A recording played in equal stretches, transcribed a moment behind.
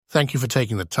Thank you for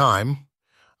taking the time.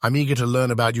 I'm eager to learn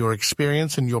about your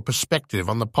experience and your perspective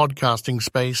on the podcasting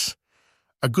space.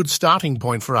 A good starting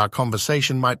point for our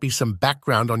conversation might be some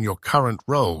background on your current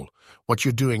role, what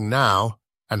you're doing now,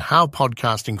 and how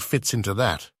podcasting fits into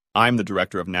that. I'm the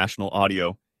director of national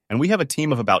audio, and we have a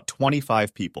team of about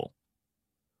 25 people.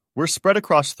 We're spread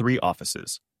across 3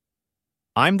 offices.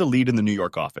 I'm the lead in the New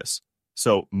York office,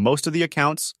 so most of the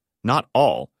accounts, not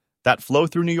all, that flow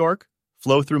through New York,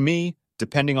 flow through me,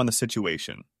 depending on the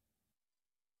situation.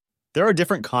 There are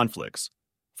different conflicts.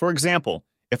 For example,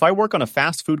 if I work on a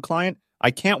fast food client,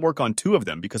 I can't work on 2 of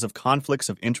them because of conflicts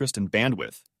of interest and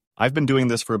bandwidth. I've been doing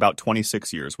this for about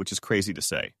 26 years, which is crazy to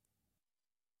say.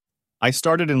 I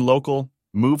started in local,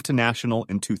 moved to national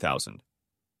in 2000.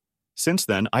 Since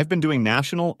then, I've been doing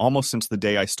national almost since the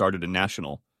day I started in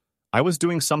national. I was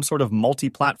doing some sort of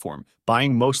multi-platform,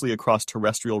 buying mostly across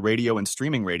terrestrial radio and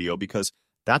streaming radio because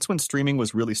that's when streaming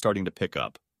was really starting to pick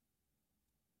up.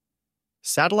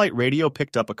 Satellite radio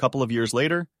picked up a couple of years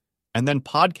later, and then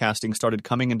podcasting started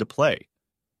coming into play,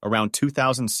 around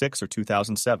 2006 or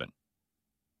 2007.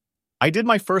 I did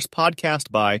my first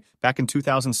podcast back in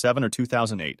 2007 or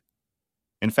 2008.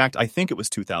 In fact, I think it was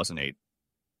 2008.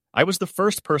 I was the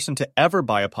first person to ever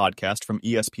buy a podcast from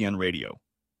ESPN Radio.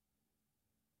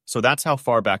 So that's how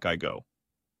far back I go.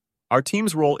 Our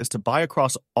team's role is to buy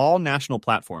across all national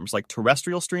platforms like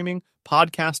terrestrial streaming,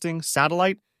 podcasting,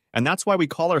 satellite, and that's why we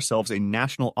call ourselves a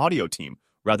national audio team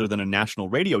rather than a national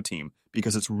radio team,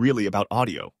 because it's really about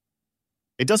audio.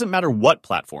 It doesn't matter what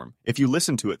platform. If you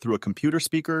listen to it through a computer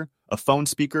speaker, a phone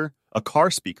speaker, a car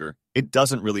speaker, it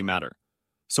doesn't really matter.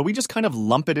 So we just kind of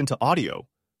lump it into audio.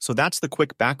 So that's the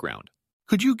quick background.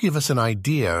 Could you give us an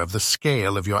idea of the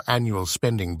scale of your annual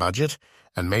spending budget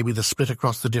and maybe the split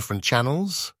across the different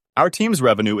channels? Our team's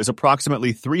revenue is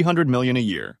approximately $300 million a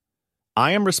year.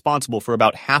 I am responsible for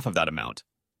about half of that amount.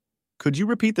 Could you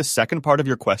repeat the second part of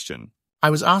your question?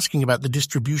 I was asking about the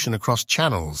distribution across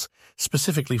channels,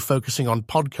 specifically focusing on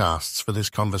podcasts for this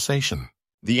conversation.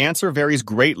 The answer varies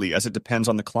greatly as it depends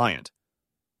on the client.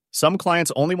 Some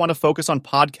clients only want to focus on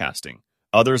podcasting,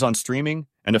 others on streaming,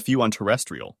 and a few on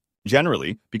terrestrial.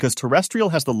 Generally, because terrestrial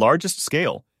has the largest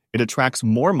scale, it attracts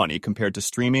more money compared to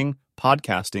streaming,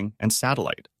 podcasting, and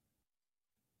satellite.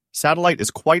 Satellite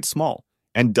is quite small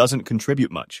and doesn't contribute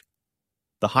much.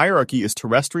 The hierarchy is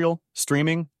terrestrial,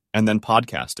 streaming, and then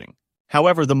podcasting.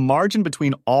 However, the margin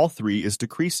between all 3 is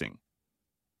decreasing.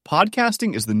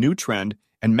 Podcasting is the new trend,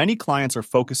 and many clients are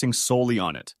focusing solely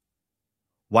on it.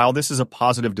 While this is a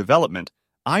positive development,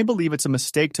 I believe it's a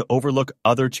mistake to overlook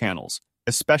other channels,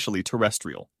 especially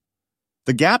terrestrial.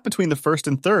 The gap between the first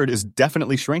and third is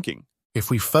definitely shrinking. If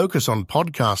we focus on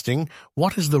podcasting,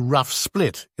 what is the rough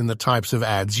split in the types of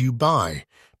ads you buy,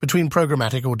 between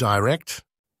programmatic or direct?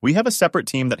 We have a separate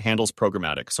team that handles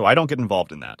programmatic, so I don't get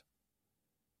involved in that.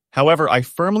 However, I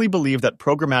firmly believe that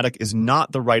programmatic is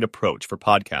not the right approach for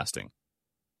podcasting.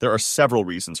 There are several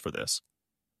reasons for this.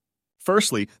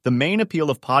 Firstly, the main appeal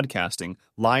of podcasting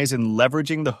lies in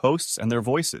leveraging the hosts and their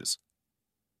voices.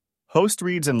 Host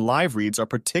reads and live reads are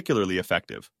particularly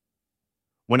effective.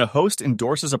 When a host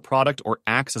endorses a product or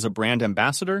acts as a brand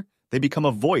ambassador, they become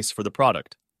a voice for the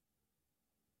product.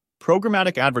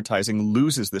 Programmatic advertising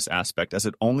loses this aspect as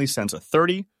it only sends a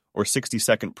 30 or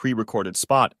 60-second pre-recorded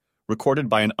spot recorded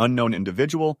by an unknown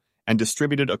individual and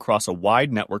distributed across a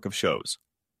wide network of shows.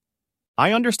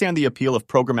 I understand the appeal of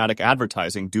programmatic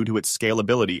advertising due to its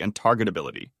scalability and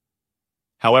targetability.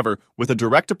 However, with a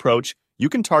direct approach, you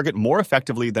can target more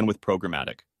effectively than with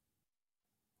programmatic.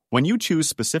 When you choose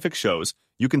specific shows,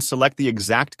 you can select the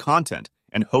exact content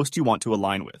and host you want to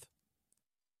align with.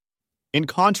 In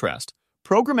contrast,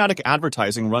 programmatic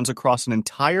advertising runs across an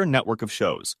entire network of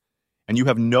shows, and you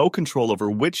have no control over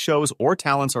which shows or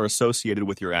talents are associated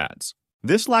with your ads.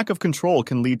 This lack of control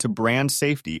can lead to brand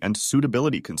safety and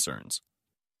suitability concerns.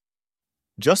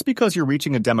 Just because you're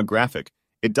reaching a demographic,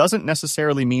 it doesn't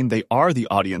necessarily mean they are the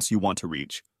audience you want to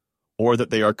reach, or that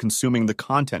they are consuming the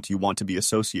content you want to be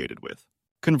associated with.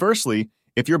 Conversely,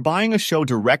 if you're buying a show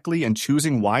directly and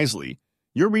choosing wisely,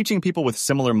 you're reaching people with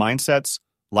similar mindsets,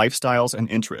 lifestyles, and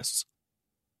interests.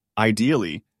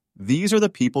 Ideally, these are the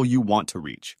people you want to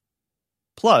reach.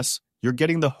 Plus, you're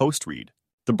getting the host read.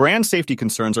 The brand safety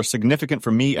concerns are significant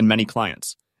for me and many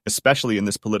clients, especially in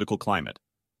this political climate.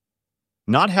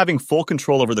 Not having full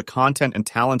control over the content and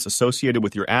talents associated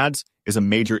with your ads is a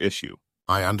major issue.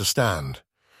 I understand.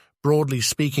 Broadly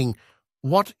speaking,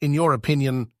 what, in your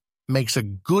opinion, makes a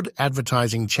good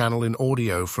advertising channel in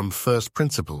audio from first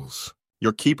principles?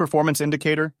 Your key performance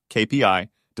indicator, KPI,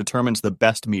 determines the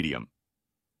best medium.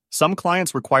 Some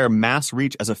clients require mass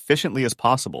reach as efficiently as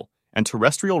possible, and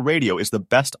terrestrial radio is the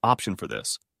best option for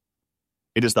this.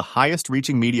 It is the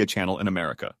highest-reaching media channel in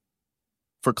America.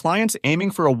 For clients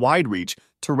aiming for a wide reach,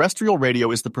 terrestrial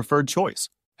radio is the preferred choice.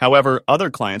 However, other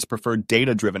clients prefer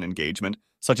data-driven engagement,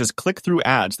 such as click-through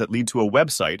ads that lead to a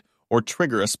website or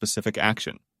trigger a specific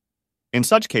action. In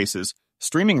such cases,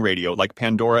 streaming radio like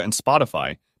Pandora and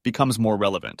Spotify becomes more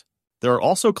relevant. There are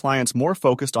also clients more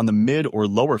focused on the mid or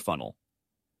lower funnel.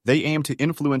 They aim to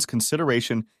influence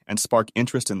consideration and spark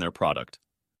interest in their product.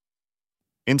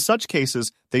 In such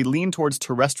cases, they lean towards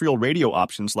terrestrial radio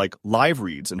options like live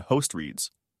reads and host reads.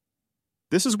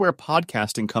 This is where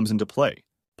podcasting comes into play.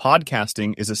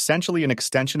 Podcasting is essentially an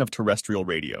extension of terrestrial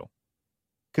radio.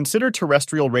 Consider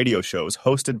terrestrial radio shows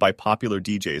hosted by popular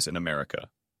DJs in America.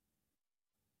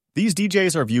 These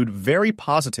DJs are viewed very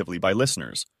positively by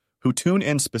listeners, who tune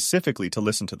in specifically to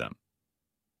listen to them.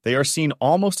 They are seen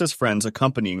almost as friends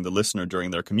accompanying the listener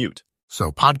during their commute.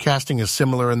 So podcasting is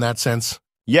similar in that sense?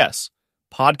 Yes,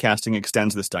 podcasting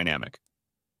extends this dynamic.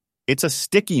 It's a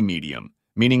sticky medium,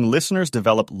 meaning listeners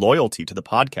develop loyalty to the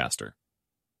podcaster.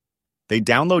 They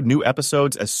download new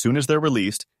episodes as soon as they're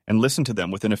released and listen to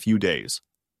them within a few days.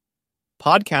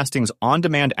 Podcasting's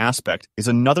on-demand aspect is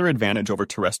another advantage over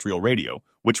terrestrial radio,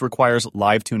 which requires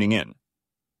live tuning in.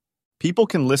 People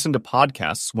can listen to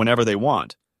podcasts whenever they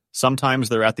want. Sometimes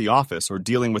they're at the office or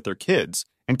dealing with their kids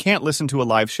and can't listen to a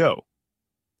live show.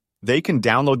 They can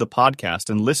download the podcast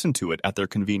and listen to it at their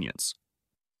convenience.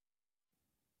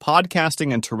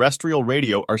 Podcasting and terrestrial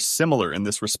radio are similar in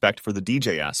this respect for the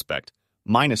DJ aspect,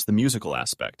 minus the musical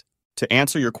aspect. To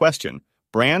answer your question,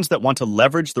 brands that want to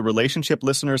leverage the relationship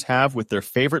listeners have with their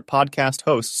favorite podcast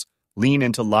hosts lean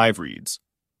into live reads.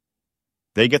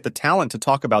 They get the talent to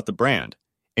talk about the brand,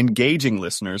 engaging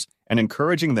listeners and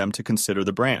encouraging them to consider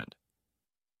the brand.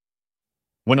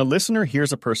 When a listener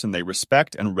hears a person they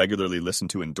respect and regularly listen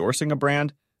to endorsing a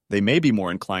brand, they may be more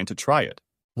inclined to try it.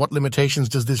 What limitations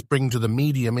does this bring to the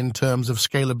medium in terms of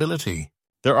scalability?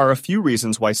 There are a few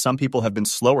reasons why some people have been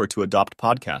slower to adopt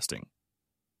podcasting.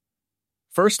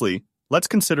 Firstly, let's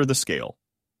consider the scale.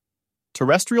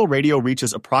 Terrestrial radio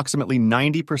reaches approximately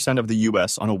 90% of the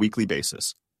US on a weekly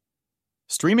basis.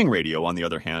 Streaming radio, on the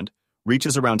other hand,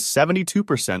 reaches around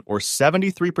 72% or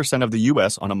 73% of the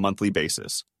US on a monthly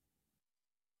basis.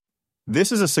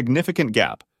 This is a significant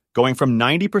gap, going from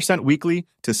 90% weekly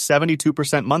to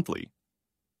 72% monthly.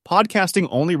 Podcasting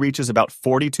only reaches about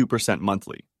 42%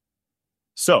 monthly.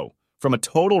 So, from a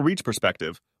total reach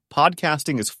perspective,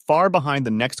 podcasting is far behind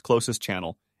the next closest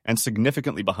channel and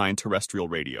significantly behind terrestrial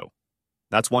radio.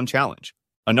 That's one challenge.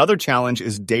 Another challenge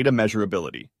is data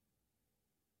measurability.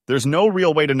 There's no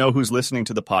real way to know who's listening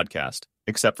to the podcast,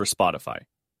 except for Spotify.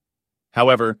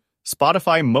 However,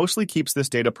 Spotify mostly keeps this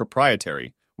data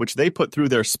proprietary, which they put through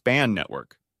their SPAN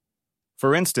network.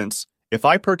 For instance, if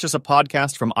I purchase a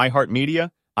podcast from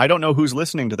iHeartMedia, I don't know who's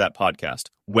listening to that podcast,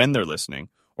 when they're listening,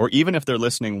 or even if they're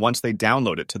listening once they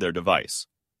download it to their device.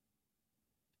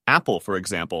 Apple, for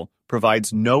example,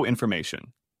 provides no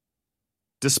information.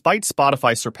 Despite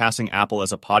Spotify surpassing Apple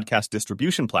as a podcast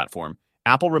distribution platform,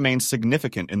 Apple remains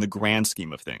significant in the grand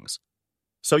scheme of things.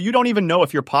 So you don't even know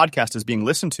if your podcast is being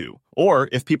listened to, or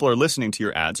if people are listening to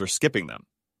your ads or skipping them.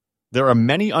 There are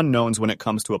many unknowns when it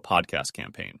comes to a podcast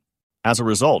campaign. As a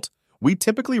result, we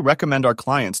typically recommend our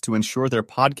clients to ensure their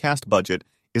podcast budget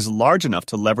is large enough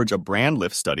to leverage a brand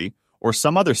lift study or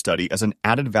some other study as an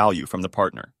added value from the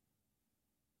partner.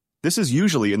 This is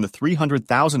usually in the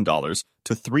 $300,000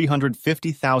 to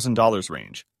 $350,000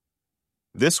 range.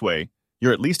 This way,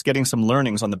 you're at least getting some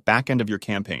learnings on the back end of your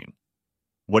campaign.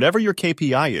 Whatever your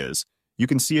KPI is, you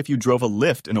can see if you drove a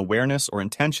lift in awareness or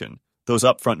intention, those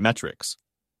upfront metrics.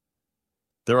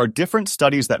 There are different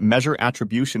studies that measure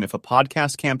attribution if a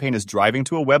podcast campaign is driving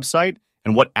to a website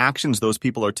and what actions those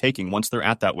people are taking once they're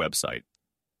at that website.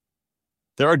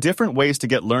 There are different ways to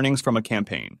get learnings from a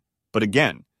campaign, but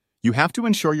again, you have to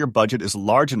ensure your budget is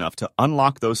large enough to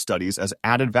unlock those studies as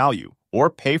added value or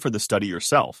pay for the study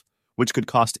yourself, which could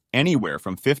cost anywhere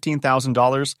from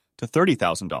 $15,000 to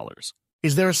 $30,000.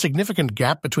 Is there a significant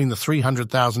gap between the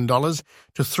 $300,000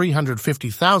 to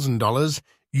 $350,000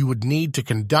 you would need to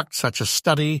conduct such a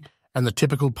study and the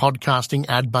typical podcasting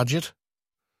ad budget?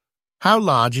 How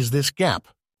large is this gap?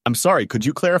 I'm sorry, could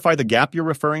you clarify the gap you're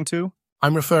referring to?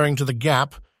 I'm referring to the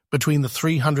gap between the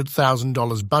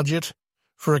 $300,000 budget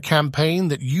for a campaign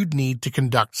that you'd need to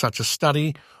conduct such a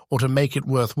study or to make it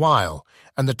worthwhile,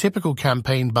 and the typical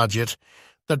campaign budget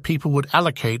that people would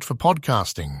allocate for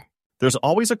podcasting. There's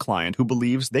always a client who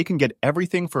believes they can get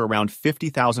everything for around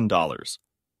 $50,000.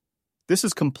 This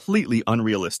is completely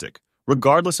unrealistic,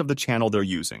 regardless of the channel they're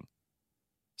using.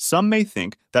 Some may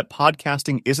think that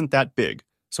podcasting isn't that big,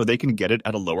 so they can get it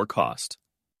at a lower cost.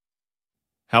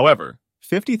 However,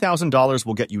 $50,000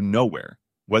 will get you nowhere,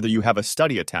 whether you have a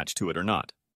study attached to it or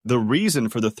not. The reason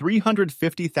for the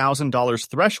 $350,000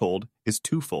 threshold is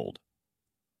twofold.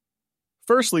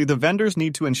 Firstly, the vendors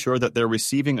need to ensure that they're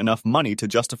receiving enough money to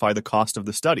justify the cost of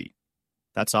the study.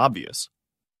 That's obvious.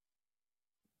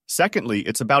 Secondly,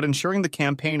 it's about ensuring the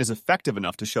campaign is effective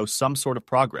enough to show some sort of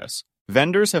progress.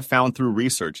 Vendors have found through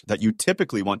research that you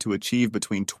typically want to achieve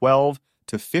between 12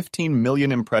 to 15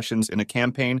 million impressions in a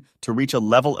campaign to reach a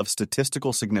level of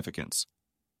statistical significance.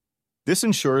 This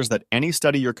ensures that any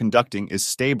study you're conducting is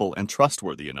stable and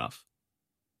trustworthy enough.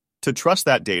 To trust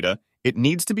that data, it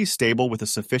needs to be stable with a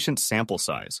sufficient sample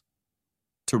size.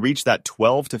 To reach that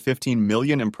 12 to 15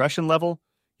 million impression level,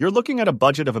 you're looking at a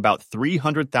budget of about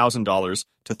 $300,000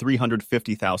 to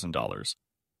 $350,000.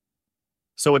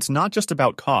 So it's not just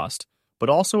about cost, but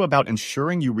also about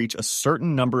ensuring you reach a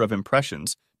certain number of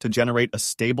impressions to generate a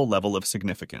stable level of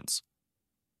significance.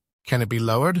 Can it be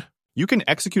lowered? You can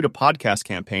execute a podcast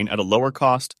campaign at a lower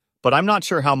cost, but I'm not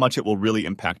sure how much it will really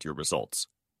impact your results.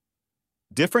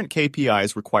 Different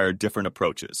KPIs require different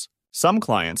approaches. Some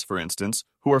clients, for instance,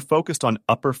 who are focused on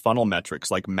upper funnel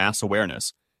metrics like mass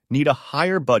awareness, need a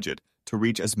higher budget to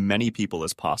reach as many people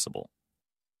as possible.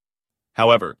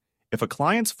 However, if a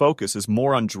client's focus is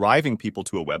more on driving people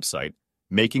to a website,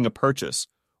 making a purchase,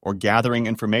 or gathering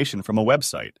information from a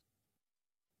website,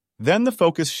 then the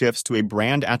focus shifts to a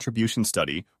brand attribution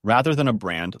study rather than a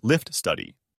brand lift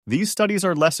study. These studies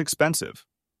are less expensive.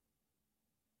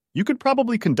 You could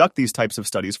probably conduct these types of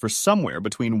studies for somewhere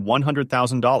between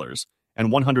 $100,000 and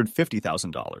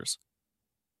 $150,000.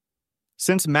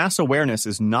 Since mass awareness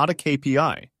is not a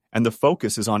KPI and the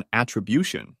focus is on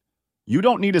attribution, you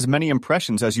don't need as many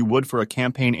impressions as you would for a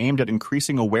campaign aimed at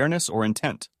increasing awareness or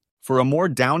intent. For a more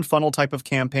down-funnel type of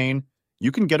campaign,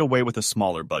 you can get away with a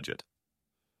smaller budget.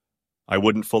 I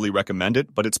wouldn't fully recommend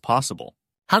it, but it's possible.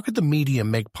 How could the media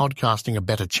make podcasting a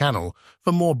better channel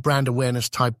for more brand awareness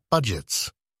type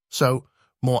budgets? So,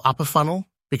 more upper funnel,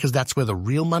 because that's where the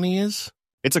real money is?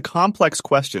 It's a complex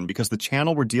question because the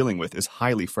channel we're dealing with is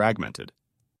highly fragmented.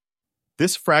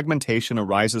 This fragmentation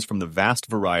arises from the vast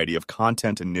variety of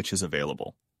content and niches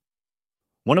available.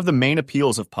 One of the main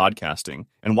appeals of podcasting,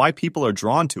 and why people are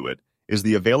drawn to it, is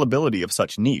the availability of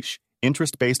such niche,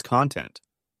 interest-based content.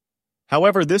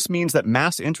 However, this means that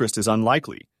mass interest is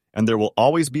unlikely, and there will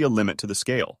always be a limit to the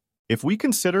scale. If we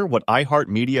consider what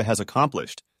iHeartMedia has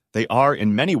accomplished, they are,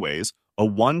 in many ways, a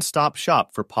one-stop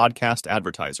shop for podcast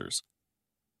advertisers.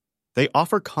 They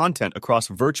offer content across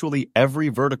virtually every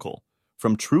vertical,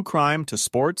 from true crime to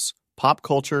sports, pop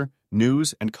culture,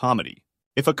 news, and comedy.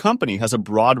 If a company has a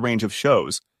broad range of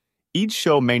shows, each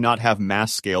show may not have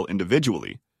mass scale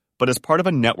individually, but as part of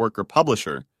a network or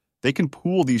publisher, they can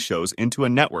pool these shows into a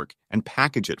network and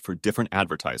package it for different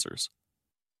advertisers.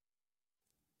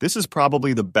 This is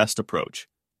probably the best approach.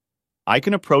 I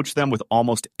can approach them with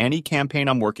almost any campaign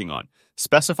I'm working on,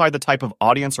 specify the type of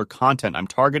audience or content I'm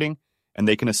targeting, and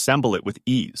they can assemble it with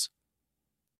ease.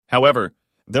 However,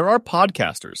 there are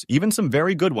podcasters, even some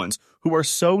very good ones, who are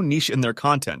so niche in their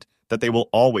content that they will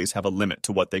always have a limit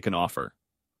to what they can offer.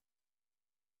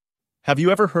 Have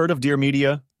you ever heard of Dear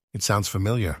Media? It sounds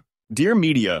familiar. Dear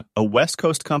Media, a West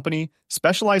Coast company,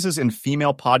 specializes in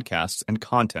female podcasts and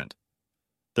content.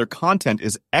 Their content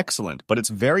is excellent, but it's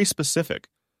very specific,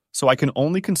 so I can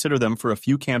only consider them for a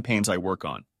few campaigns I work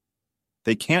on.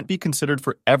 They can't be considered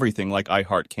for everything like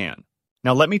iHeart can.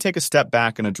 Now let me take a step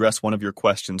back and address one of your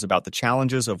questions about the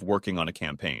challenges of working on a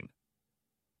campaign.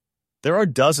 There are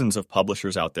dozens of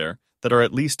publishers out there that are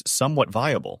at least somewhat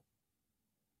viable.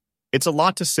 It's a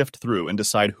lot to sift through and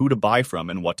decide who to buy from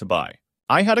and what to buy.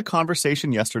 I had a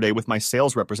conversation yesterday with my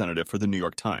sales representative for the New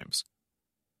York Times.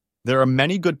 There are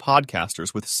many good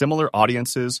podcasters with similar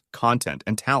audiences, content,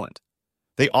 and talent.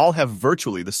 They all have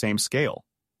virtually the same scale.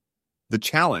 The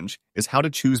challenge is how to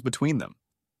choose between them.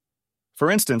 For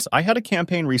instance, I had a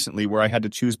campaign recently where I had to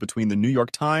choose between the New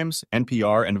York Times,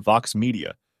 NPR, and Vox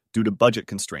Media due to budget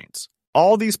constraints.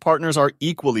 All these partners are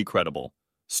equally credible,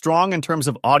 strong in terms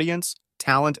of audience,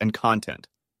 talent, and content.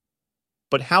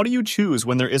 But how do you choose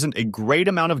when there isn't a great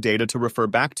amount of data to refer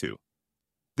back to?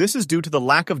 This is due to the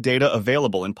lack of data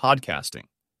available in podcasting.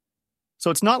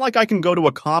 So it's not like I can go to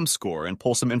a ComScore and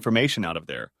pull some information out of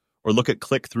there, or look at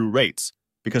click-through rates,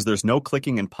 because there's no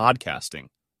clicking in podcasting.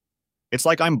 It's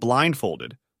like I'm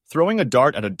blindfolded, throwing a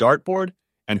dart at a dartboard,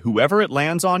 and whoever it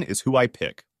lands on is who I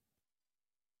pick.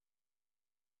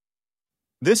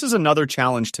 This is another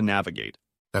challenge to navigate.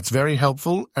 That's very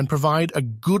helpful and provide a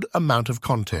good amount of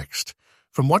context.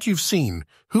 From what you've seen,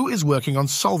 who is working on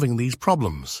solving these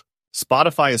problems?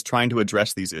 Spotify is trying to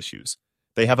address these issues.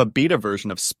 They have a beta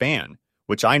version of SPAN,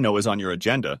 which I know is on your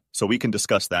agenda, so we can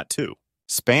discuss that too.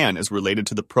 SPAN is related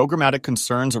to the programmatic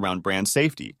concerns around brand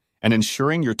safety and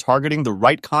ensuring you're targeting the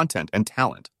right content and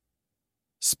talent.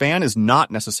 SPAN is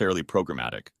not necessarily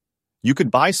programmatic. You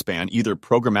could buy SPAN either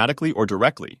programmatically or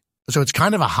directly. So it's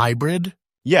kind of a hybrid?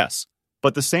 Yes,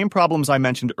 but the same problems I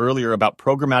mentioned earlier about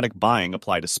programmatic buying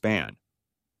apply to SPAN.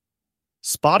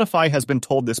 Spotify has been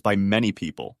told this by many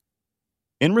people.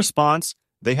 In response,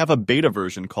 they have a beta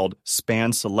version called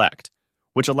SPAN Select,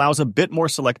 which allows a bit more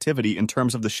selectivity in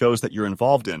terms of the shows that you're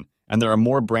involved in, and there are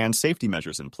more brand safety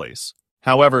measures in place.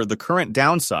 However, the current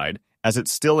downside, as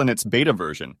it's still in its beta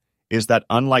version, is that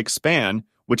unlike SPAN,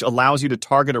 which allows you to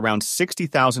target around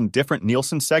 60,000 different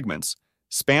Nielsen segments,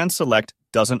 SPAN Select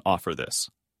doesn't offer this.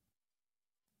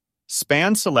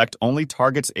 SPAN Select only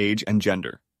targets age and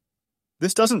gender.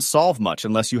 This doesn't solve much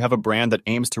unless you have a brand that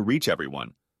aims to reach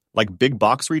everyone, like big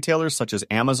box retailers such as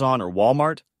Amazon or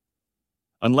Walmart.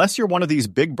 Unless you're one of these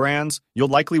big brands, you'll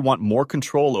likely want more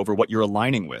control over what you're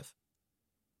aligning with.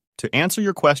 To answer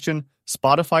your question,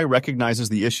 Spotify recognizes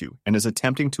the issue and is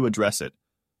attempting to address it,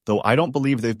 though I don't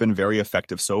believe they've been very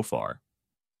effective so far.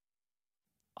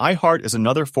 iHeart is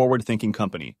another forward-thinking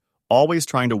company, always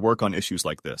trying to work on issues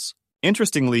like this.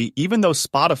 Interestingly, even though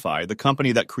Spotify, the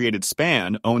company that created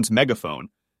SPAN, owns Megaphone,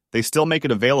 they still make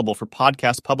it available for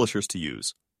podcast publishers to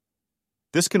use.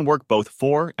 This can work both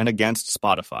for and against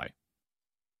Spotify.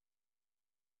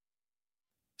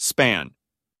 SPAN.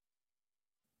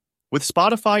 With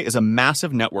Spotify is a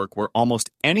massive network where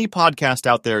almost any podcast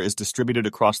out there is distributed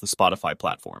across the Spotify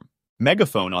platform.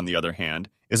 Megaphone, on the other hand,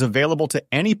 is available to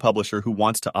any publisher who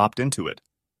wants to opt into it.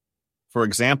 For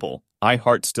example,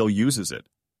 iHeart still uses it.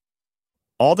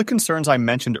 All the concerns I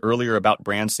mentioned earlier about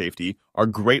brand safety are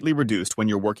greatly reduced when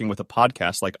you're working with a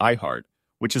podcast like iHeart,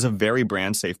 which is a very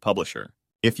brand-safe publisher.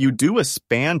 If you do a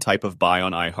SPAN type of buy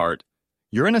on iHeart,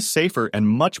 you're in a safer and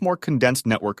much more condensed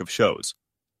network of shows.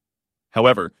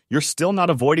 However, you're still not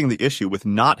avoiding the issue with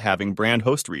not having brand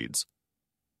host reads.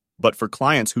 But for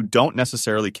clients who don't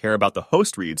necessarily care about the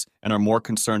host reads and are more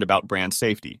concerned about brand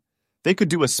safety, they could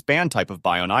do a SPAN type of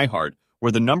buy on iHeart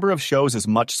where the number of shows is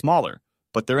much smaller,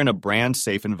 but they're in a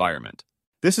brand-safe environment.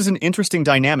 This is an interesting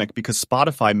dynamic because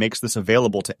Spotify makes this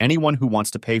available to anyone who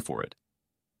wants to pay for it.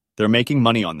 They're making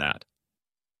money on that.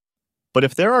 But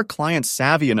if there are clients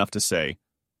savvy enough to say,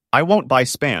 I won't buy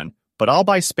SPAN, but I'll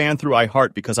buy SPAN through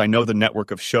iHeart because I know the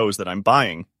network of shows that I'm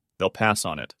buying, they'll pass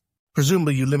on it.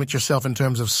 Presumably you limit yourself in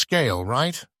terms of scale,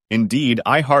 right? Indeed,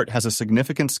 iHeart has a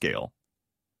significant scale.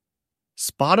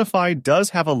 Spotify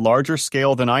does have a larger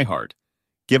scale than iHeart,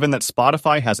 given that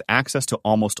Spotify has access to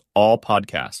almost all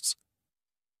podcasts.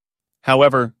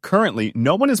 However, currently,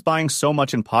 no one is buying so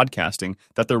much in podcasting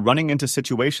that they're running into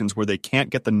situations where they can't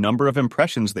get the number of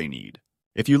impressions they need.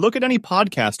 If you look at any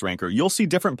podcast ranker, you'll see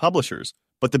different publishers,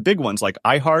 but the big ones like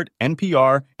iHeart,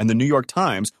 NPR, and the New York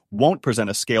Times won't present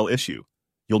a scale issue.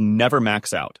 You'll never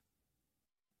max out.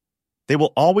 They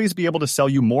will always be able to sell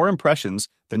you more impressions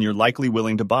than you're likely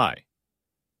willing to buy.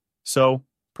 So,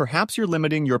 perhaps you're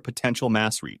limiting your potential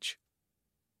mass reach.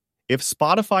 If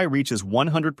Spotify reaches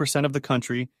 100% of the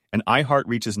country and iHeart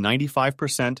reaches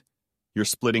 95%, you're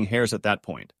splitting hairs at that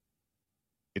point.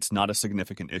 It's not a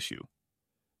significant issue.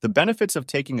 The benefits of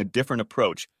taking a different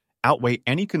approach outweigh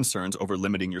any concerns over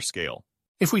limiting your scale.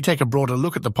 If we take a broader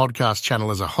look at the podcast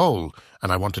channel as a whole,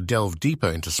 and I want to delve deeper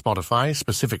into Spotify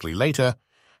specifically later,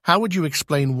 how would you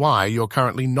explain why you're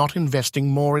currently not investing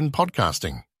more in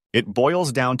podcasting? It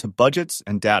boils down to budgets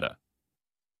and data.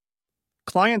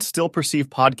 Clients still perceive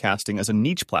podcasting as a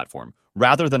niche platform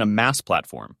rather than a mass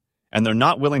platform, and they're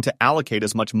not willing to allocate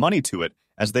as much money to it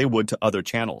as they would to other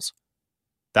channels.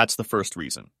 That's the first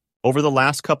reason. Over the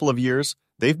last couple of years,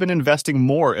 they've been investing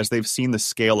more as they've seen the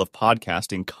scale of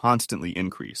podcasting constantly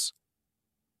increase.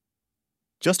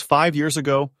 Just 5 years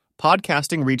ago,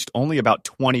 podcasting reached only about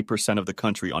 20% of the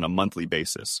country on a monthly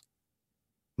basis.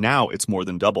 Now it's more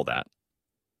than double that.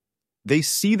 They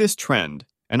see this trend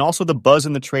and also the buzz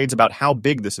in the trades about how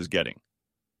big this is getting.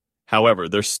 However,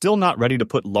 they're still not ready to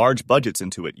put large budgets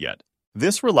into it yet.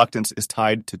 This reluctance is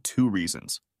tied to two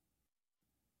reasons.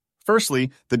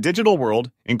 Firstly, the digital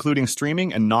world, including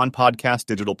streaming and non-podcast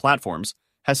digital platforms,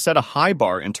 has set a high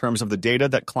bar in terms of the data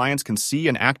that clients can see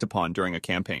and act upon during a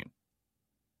campaign.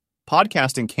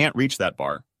 Podcasting can't reach that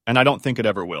bar, and I don't think it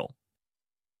ever will.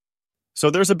 So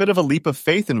there's a bit of a leap of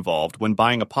faith involved when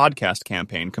buying a podcast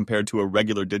campaign compared to a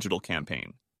regular digital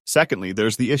campaign. Secondly,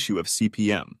 there's the issue of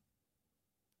CPM.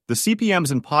 The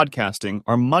CPMs in podcasting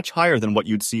are much higher than what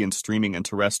you'd see in streaming and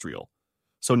terrestrial.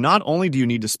 So not only do you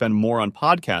need to spend more on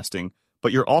podcasting,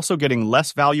 but you're also getting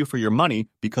less value for your money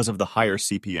because of the higher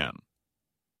CPM.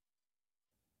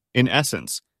 In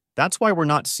essence, that's why we're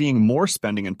not seeing more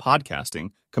spending in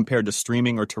podcasting compared to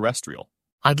streaming or terrestrial.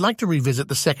 I'd like to revisit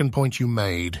the second point you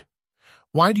made.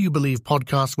 Why do you believe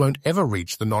podcasts won't ever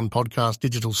reach the non-podcast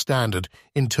digital standard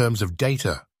in terms of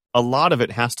data? A lot of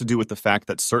it has to do with the fact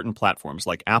that certain platforms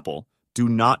like Apple do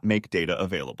not make data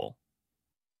available.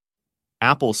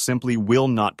 Apple simply will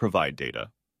not provide data.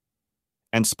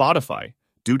 And Spotify,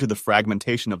 due to the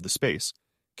fragmentation of the space,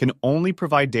 can only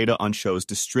provide data on shows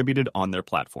distributed on their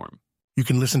platform. You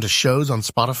can listen to shows on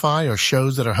Spotify or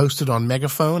shows that are hosted on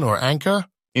Megaphone or Anchor?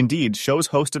 Indeed, shows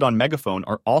hosted on Megaphone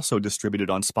are also distributed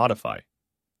on Spotify.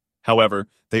 However,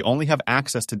 they only have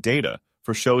access to data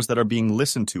for shows that are being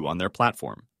listened to on their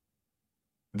platform.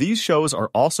 These shows are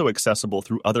also accessible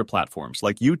through other platforms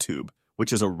like YouTube,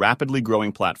 which is a rapidly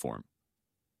growing platform.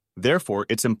 Therefore,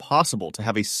 it's impossible to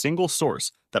have a single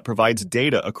source that provides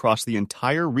data across the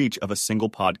entire reach of a single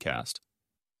podcast.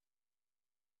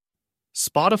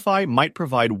 Spotify might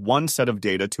provide one set of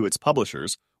data to its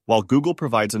publishers, while Google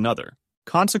provides another.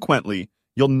 Consequently,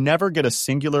 you'll never get a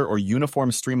singular or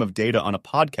uniform stream of data on a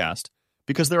podcast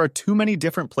because there are too many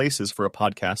different places for a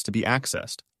podcast to be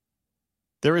accessed.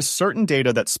 There is certain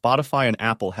data that Spotify and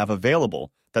Apple have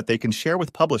available that they can share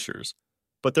with publishers,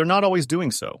 but they're not always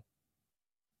doing so.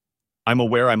 I'm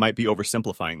aware I might be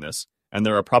oversimplifying this, and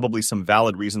there are probably some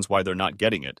valid reasons why they're not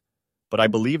getting it, but I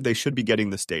believe they should be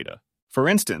getting this data. For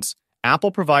instance,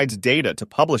 Apple provides data to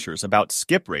publishers about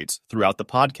skip rates throughout the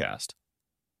podcast.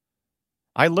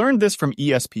 I learned this from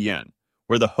ESPN,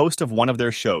 where the host of one of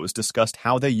their shows discussed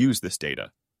how they use this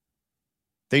data.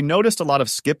 They noticed a lot of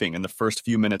skipping in the first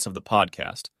few minutes of the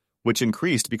podcast, which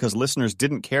increased because listeners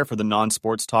didn't care for the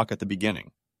non-sports talk at the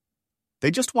beginning.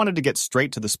 They just wanted to get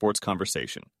straight to the sports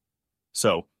conversation.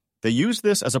 So, they used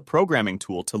this as a programming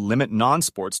tool to limit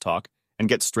non-sports talk and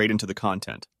get straight into the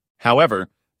content. However,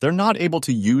 they're not able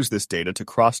to use this data to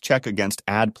cross-check against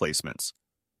ad placements.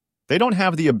 They don't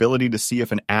have the ability to see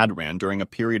if an ad ran during a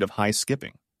period of high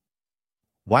skipping.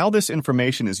 While this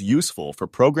information is useful for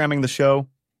programming the show,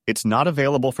 it's not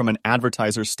available from an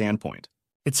advertiser's standpoint.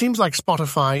 It seems like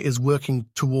Spotify is working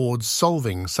towards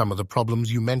solving some of the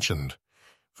problems you mentioned.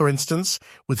 For instance,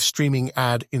 with streaming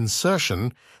ad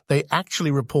insertion, they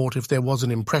actually report if there was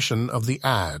an impression of the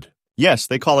ad. Yes,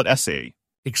 they call it SA.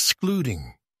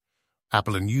 Excluding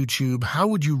Apple and YouTube, how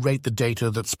would you rate the data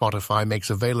that Spotify makes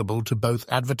available to both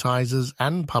advertisers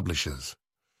and publishers?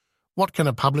 What can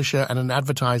a publisher and an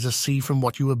advertiser see from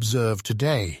what you observe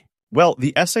today? Well,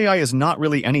 the SAI is not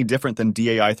really any different than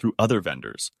DAI through other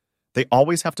vendors. They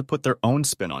always have to put their own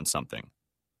spin on something.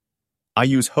 I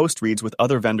use host reads with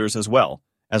other vendors as well,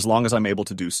 as long as I'm able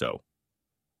to do so.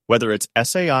 Whether it's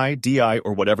SAI, DI,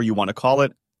 or whatever you want to call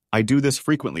it, I do this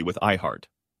frequently with iHeart.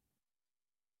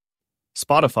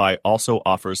 Spotify also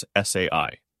offers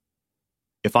SAI.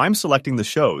 If I'm selecting the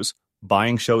shows,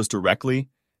 buying shows directly,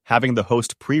 having the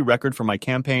host pre-record for my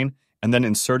campaign, and then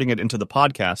inserting it into the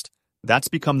podcast, that's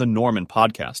become the norm in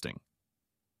podcasting.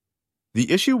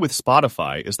 The issue with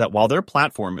Spotify is that while their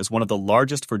platform is one of the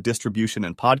largest for distribution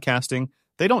in podcasting,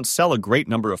 they don't sell a great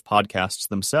number of podcasts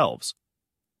themselves.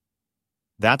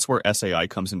 That's where SAI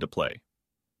comes into play.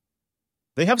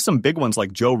 They have some big ones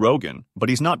like Joe Rogan, but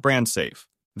he's not brand safe.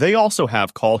 They also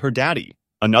have Call Her Daddy,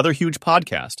 another huge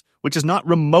podcast, which is not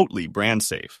remotely brand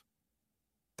safe.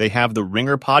 They have the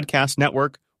Ringer Podcast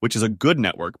Network, which is a good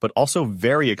network, but also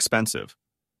very expensive.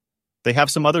 They have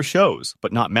some other shows,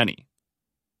 but not many.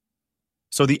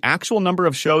 So the actual number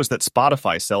of shows that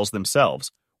Spotify sells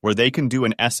themselves, where they can do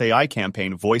an SAI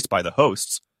campaign voiced by the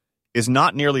hosts, is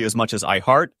not nearly as much as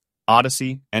iHeart,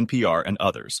 Odyssey, NPR, and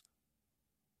others.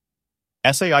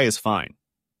 SAI is fine.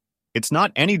 It's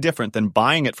not any different than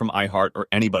buying it from iHeart or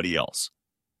anybody else.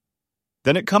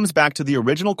 Then it comes back to the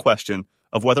original question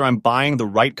of whether I'm buying the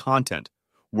right content,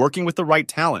 working with the right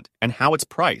talent, and how it's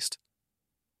priced.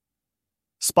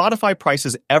 Spotify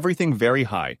prices everything very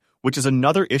high, which is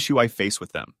another issue I face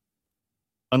with them.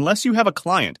 Unless you have a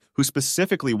client who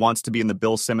specifically wants to be in the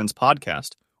Bill Simmons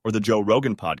podcast or the Joe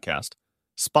Rogan podcast,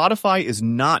 Spotify is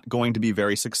not going to be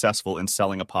very successful in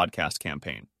selling a podcast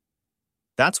campaign.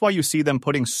 That's why you see them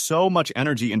putting so much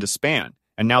energy into SPAN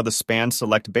and now the SPAN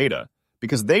Select Beta,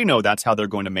 because they know that's how they're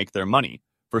going to make their money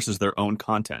versus their own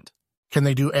content. Can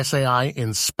they do SAI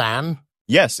in SPAN?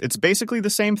 Yes, it's basically the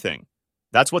same thing.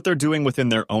 That's what they're doing within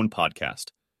their own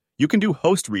podcast. You can do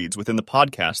host reads within the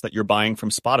podcast that you're buying from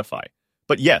Spotify.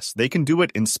 But yes, they can do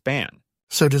it in SPAN.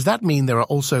 So does that mean there are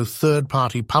also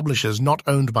third-party publishers not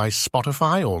owned by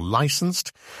Spotify or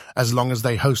licensed, as long as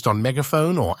they host on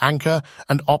Megaphone or Anchor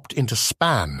and opt into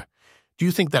SPAN? Do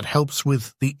you think that helps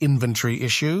with the inventory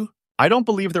issue? I don't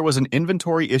believe there was an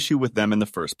inventory issue with them in the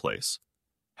first place.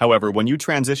 However, when you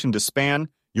transition to SPAN,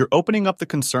 you're opening up the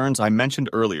concerns I mentioned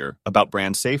earlier about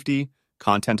brand safety,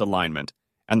 content alignment,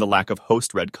 and the lack of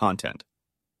host-read content.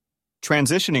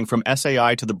 Transitioning from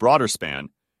SAI to the broader SPAN,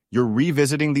 you're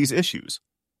revisiting these issues.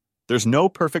 There's no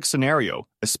perfect scenario,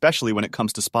 especially when it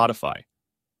comes to Spotify.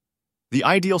 The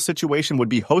ideal situation would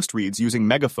be host reads using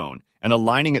Megaphone and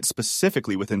aligning it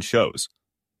specifically within shows.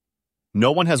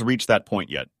 No one has reached that point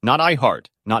yet, not iHeart,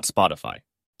 not Spotify.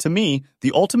 To me,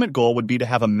 the ultimate goal would be to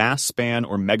have a mass SPAN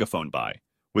or Megaphone buy,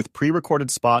 with pre-recorded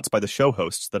spots by the show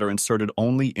hosts that are inserted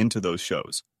only into those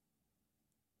shows.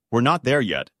 We're not there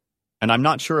yet, and I'm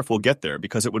not sure if we'll get there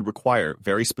because it would require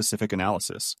very specific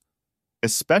analysis.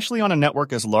 Especially on a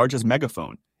network as large as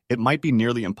Megaphone, it might be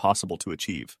nearly impossible to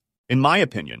achieve. In my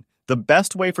opinion, the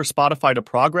best way for Spotify to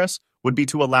progress would be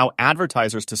to allow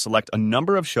advertisers to select a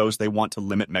number of shows they want to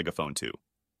limit Megaphone to.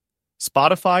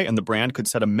 Spotify and the brand could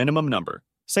set a minimum number,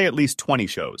 say at least 20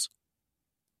 shows.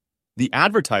 The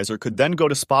advertiser could then go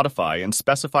to Spotify and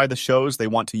specify the shows they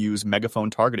want to use Megaphone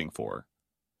targeting for.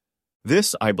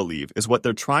 This, I believe, is what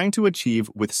they're trying to achieve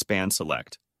with SPAN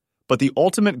Select. But the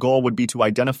ultimate goal would be to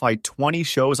identify 20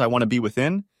 shows I want to be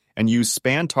within and use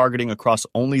SPAN targeting across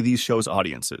only these shows'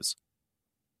 audiences.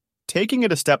 Taking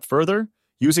it a step further,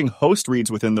 using host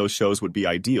reads within those shows would be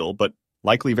ideal, but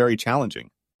likely very challenging.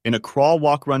 In a crawl,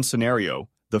 walk, run scenario,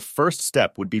 the first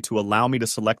step would be to allow me to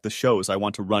select the shows I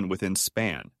want to run within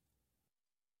SPAN.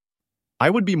 I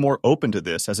would be more open to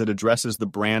this as it addresses the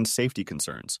brand safety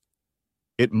concerns.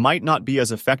 It might not be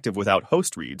as effective without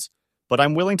host reads, but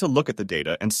I'm willing to look at the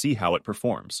data and see how it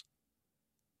performs.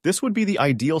 This would be the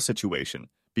ideal situation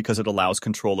because it allows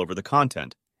control over the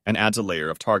content and adds a layer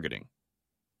of targeting.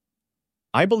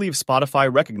 I believe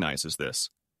Spotify recognizes this,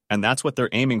 and that's what they're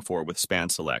aiming for with SPAN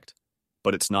Select,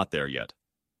 but it's not there yet.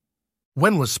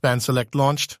 When was SPAN Select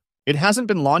launched? It hasn't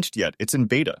been launched yet, it's in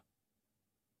beta.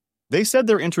 They said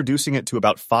they're introducing it to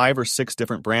about 5 or 6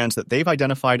 different brands that they've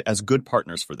identified as good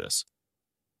partners for this.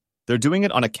 They're doing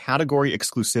it on a category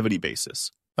exclusivity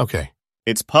basis. Okay.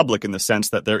 It's public in the sense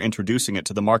that they're introducing it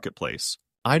to the marketplace.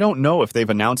 I don't know if they've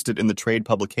announced it in the trade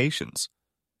publications.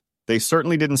 They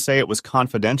certainly didn't say it was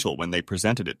confidential when they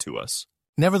presented it to us.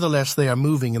 Nevertheless, they are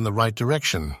moving in the right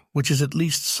direction, which is at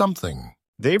least something.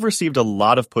 They've received a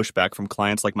lot of pushback from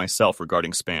clients like myself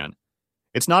regarding SPAN.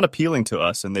 It's not appealing to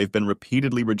us, and they've been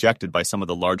repeatedly rejected by some of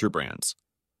the larger brands.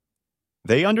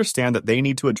 They understand that they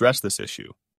need to address this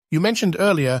issue. You mentioned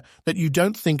earlier that you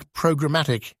don't think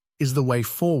programmatic is the way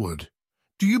forward.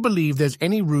 Do you believe there's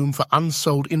any room for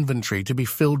unsold inventory to be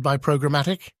filled by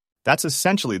programmatic? That's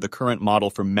essentially the current model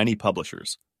for many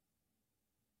publishers.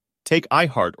 Take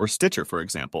iHeart or Stitcher, for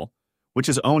example, which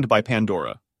is owned by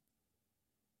Pandora.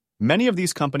 Many of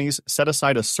these companies set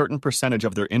aside a certain percentage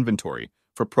of their inventory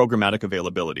for programmatic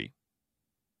availability.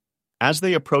 As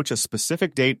they approach a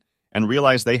specific date and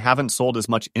realize they haven't sold as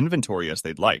much inventory as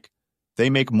they'd like, they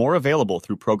make more available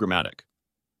through programmatic.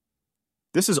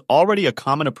 This is already a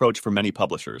common approach for many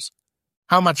publishers.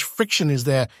 How much friction is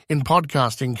there in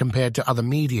podcasting compared to other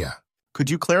media? Could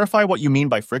you clarify what you mean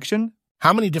by friction?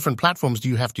 How many different platforms do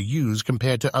you have to use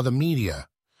compared to other media?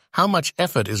 How much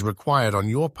effort is required on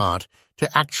your part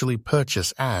to actually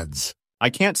purchase ads? I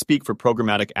can't speak for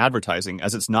programmatic advertising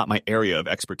as it's not my area of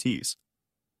expertise.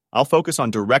 I'll focus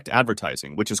on direct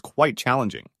advertising, which is quite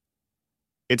challenging.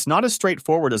 It's not as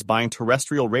straightforward as buying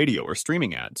terrestrial radio or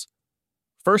streaming ads.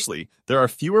 Firstly, there are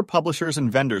fewer publishers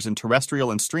and vendors in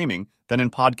terrestrial and streaming than in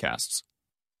podcasts.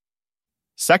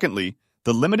 Secondly,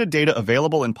 the limited data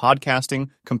available in podcasting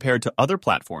compared to other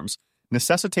platforms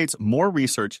necessitates more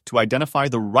research to identify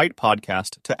the right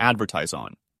podcast to advertise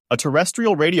on. A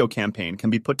terrestrial radio campaign can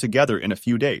be put together in a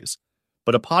few days,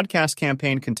 but a podcast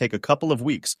campaign can take a couple of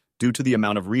weeks due to the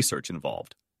amount of research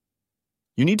involved.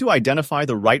 You need to identify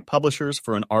the right publishers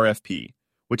for an RFP,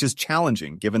 which is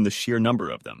challenging given the sheer number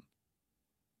of them.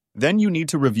 Then you need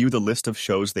to review the list of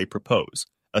shows they propose,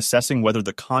 assessing whether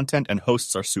the content and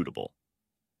hosts are suitable.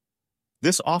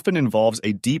 This often involves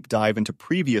a deep dive into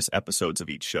previous episodes of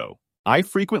each show. I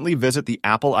frequently visit the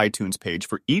Apple iTunes page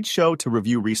for each show to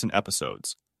review recent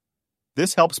episodes.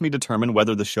 This helps me determine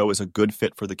whether the show is a good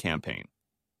fit for the campaign.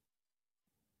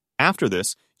 After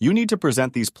this, you need to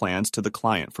present these plans to the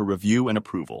client for review and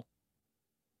approval.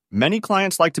 Many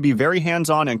clients like to be very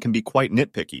hands-on and can be quite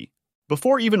nitpicky.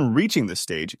 Before even reaching this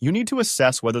stage, you need to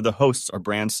assess whether the hosts are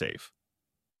brand safe.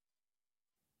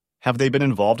 Have they been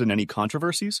involved in any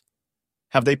controversies?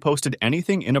 Have they posted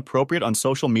anything inappropriate on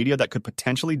social media that could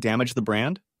potentially damage the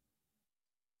brand?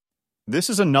 This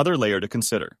is another layer to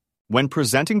consider. When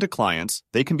presenting to clients,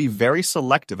 they can be very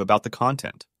selective about the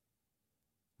content.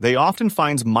 They often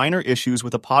finds minor issues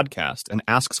with a podcast and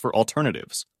asks for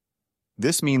alternatives.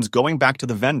 This means going back to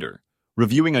the vendor,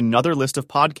 reviewing another list of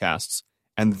podcasts,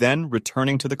 and then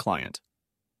returning to the client.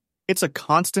 It's a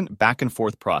constant back and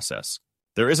forth process.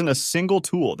 There isn't a single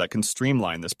tool that can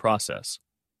streamline this process.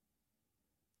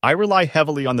 I rely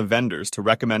heavily on the vendors to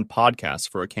recommend podcasts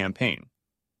for a campaign.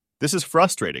 This is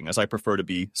frustrating as I prefer to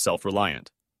be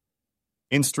self-reliant.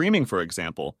 In streaming, for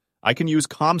example, I can use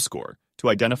ComScore to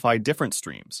identify different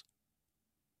streams.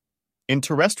 In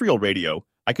terrestrial radio,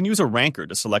 I can use a ranker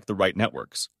to select the right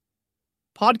networks.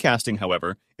 Podcasting,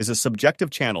 however, is a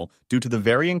subjective channel due to the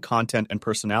varying content and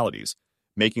personalities,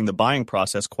 making the buying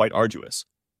process quite arduous.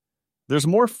 There's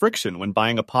more friction when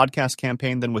buying a podcast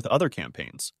campaign than with other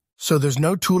campaigns. So there's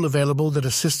no tool available that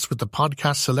assists with the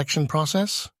podcast selection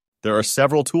process? There are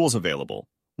several tools available,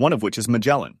 one of which is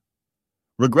Magellan.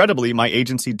 Regrettably, my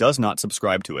agency does not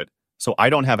subscribe to it, so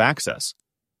I don't have access.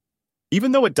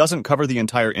 Even though it doesn't cover the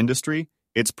entire industry,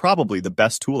 it's probably the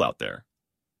best tool out there.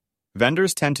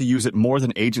 Vendors tend to use it more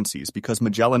than agencies because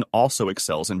Magellan also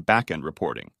excels in back-end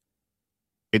reporting.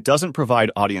 It doesn't provide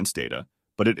audience data,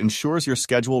 but it ensures your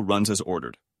schedule runs as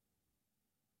ordered.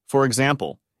 For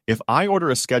example, if I order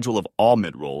a schedule of all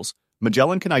mid-rolls,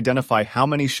 Magellan can identify how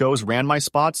many shows ran my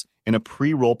spots in a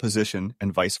pre-roll position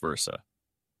and vice versa.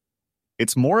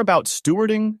 It's more about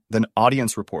stewarding than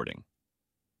audience reporting.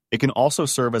 It can also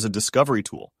serve as a discovery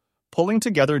tool, pulling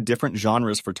together different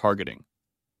genres for targeting.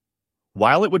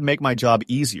 While it would make my job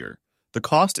easier, the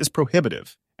cost is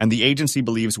prohibitive, and the agency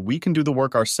believes we can do the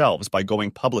work ourselves by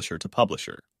going publisher to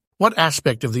publisher. What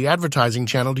aspect of the advertising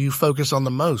channel do you focus on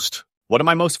the most? What am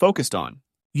I most focused on?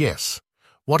 Yes.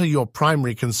 What are your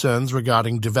primary concerns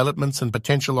regarding developments and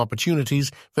potential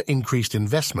opportunities for increased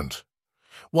investment?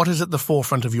 What is at the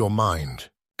forefront of your mind?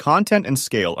 Content and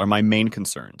scale are my main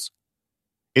concerns.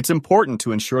 It's important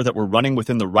to ensure that we're running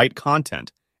within the right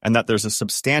content and that there's a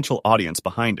substantial audience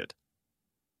behind it.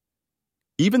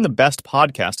 Even the best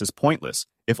podcast is pointless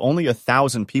if only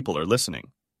 1,000 people are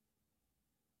listening.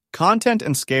 Content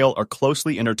and scale are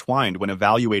closely intertwined when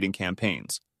evaluating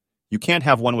campaigns. You can't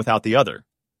have one without the other.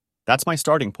 That's my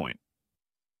starting point.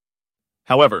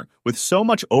 However, with so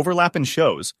much overlap in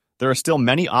shows, there are still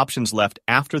many options left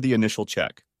after the initial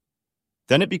check.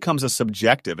 Then it becomes a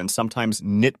subjective and sometimes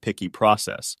nitpicky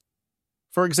process.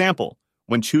 For example,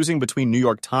 when choosing between New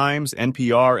York Times,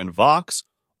 NPR, and Vox,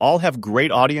 all have great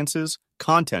audiences,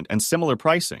 content, and similar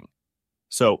pricing.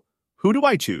 So, who do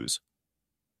I choose?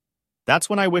 That's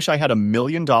when I wish I had $1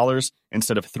 million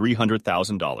instead of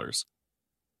 $300,000.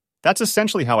 That's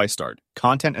essentially how I start,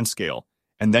 content and scale,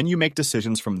 and then you make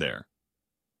decisions from there.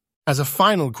 As a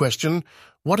final question,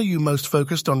 what are you most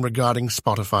focused on regarding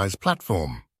Spotify's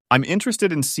platform? I'm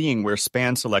interested in seeing where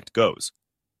Span Select goes.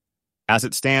 As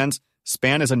it stands,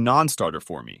 Span is a non-starter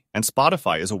for me, and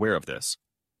Spotify is aware of this.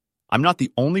 I'm not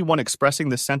the only one expressing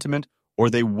this sentiment, or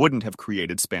they wouldn't have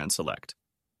created Span Select.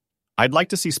 I'd like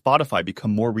to see Spotify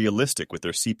become more realistic with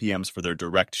their CPMs for their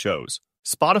direct shows.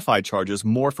 Spotify charges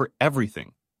more for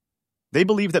everything. They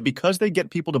believe that because they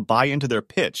get people to buy into their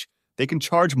pitch, they can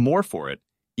charge more for it,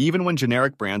 even when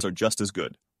generic brands are just as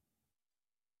good.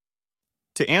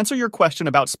 To answer your question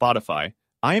about Spotify,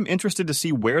 I am interested to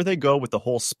see where they go with the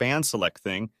whole Span Select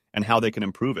thing and how they can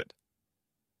improve it.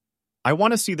 I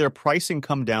want to see their pricing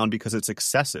come down because it's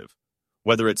excessive,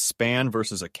 whether it's Span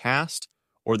versus a cast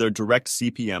or their direct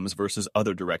CPMs versus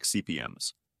other direct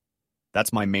CPMs.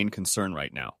 That's my main concern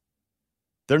right now.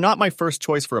 They're not my first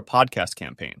choice for a podcast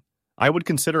campaign. I would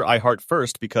consider iHeart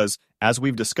first because, as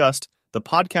we've discussed, the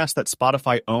podcasts that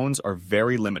Spotify owns are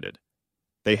very limited.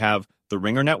 They have The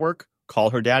Ringer Network,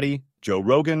 Call Her Daddy, Joe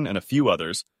Rogan, and a few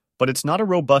others, but it's not a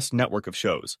robust network of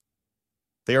shows.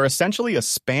 They are essentially a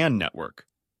Span network.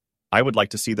 I would like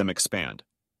to see them expand.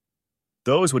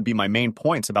 Those would be my main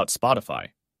points about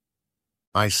Spotify.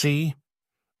 I see.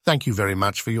 Thank you very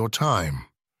much for your time.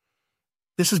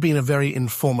 This has been a very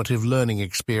informative learning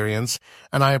experience,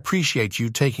 and I appreciate you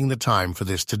taking the time for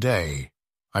this today.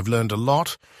 I've learned a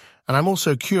lot, and I'm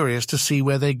also curious to see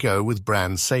where they go with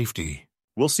brand safety.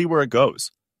 We'll see where it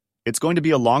goes. It's going to be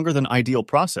a longer than ideal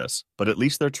process, but at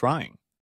least they're trying.